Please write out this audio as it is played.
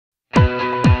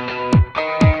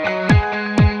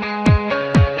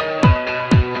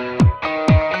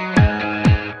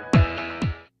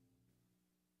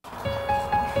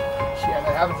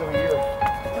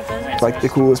like the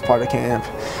coolest part of camp.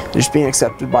 Just being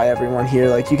accepted by everyone here.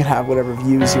 Like, you can have whatever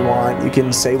views you want, you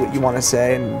can say what you want to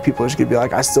say, and people are just gonna be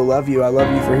like, I still love you, I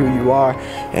love you for who you are.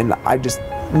 And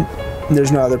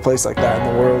there's no other place like that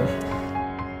in the world.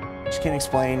 I just can't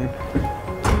explain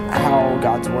how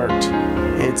God's worked.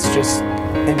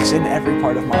 It's in every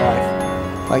part of my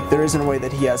life. Like, there isn't a way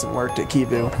that he hasn't worked at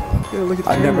KIVU.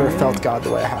 I've never felt God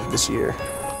the way I have this year.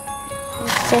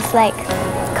 It's just like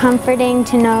comforting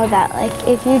to know that like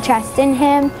if you trust in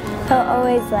him, he'll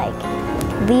always like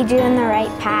lead you in the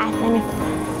right path, and if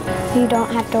you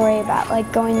don't have to worry about like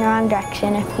going the wrong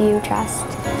direction if you trust.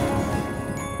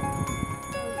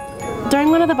 During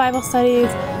one of the Bible studies,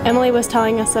 Emily was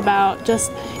telling us about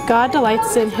just God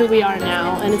delights in who we are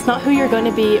now, and it's not who you're going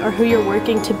to be or who you're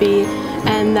working to be,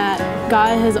 and that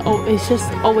God is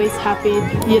just always happy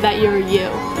that you're you,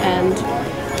 and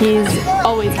he's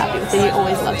always happy with you, he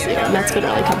always loves you, and that's been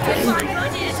really comforting.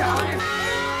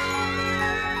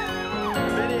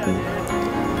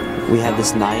 We had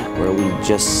this night where we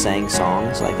just sang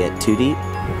songs like at Too Deep.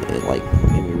 It like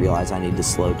made me realize I need to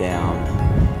slow down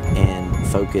and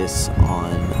focus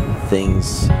on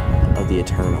things of the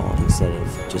eternal instead of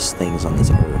just things on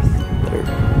this earth that are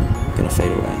going to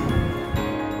fade away.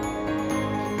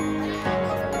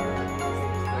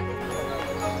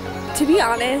 To be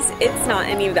honest, it's not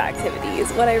any of the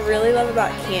activities. What I really love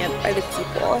about camp are the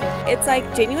people. It's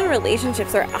like genuine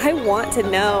relationships where I want to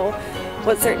know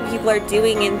what certain people are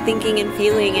doing and thinking and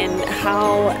feeling and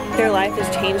how their life has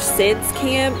changed since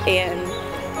camp, and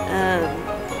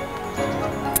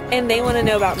they want to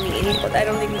know about me, but I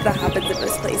don't think that happens in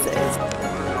most places.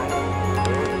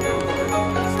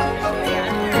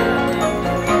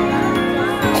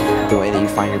 The way that you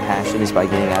find your passion is by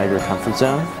getting out of your comfort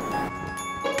zone.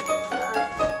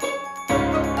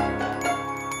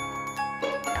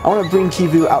 I want to bring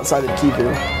KIVU outside of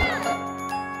KIVU.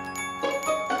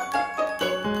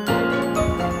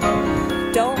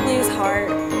 Don't lose heart,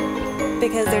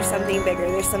 because there's something bigger,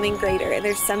 there's something greater, and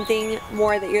there's something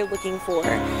more that you're looking for.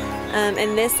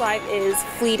 And this life is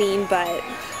fleeting, but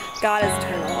God is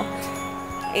eternal,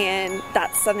 and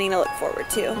that's something to look forward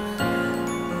to.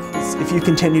 If you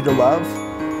continue to love,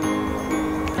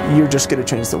 you're just going to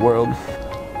change the world.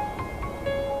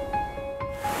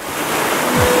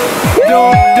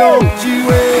 Don't you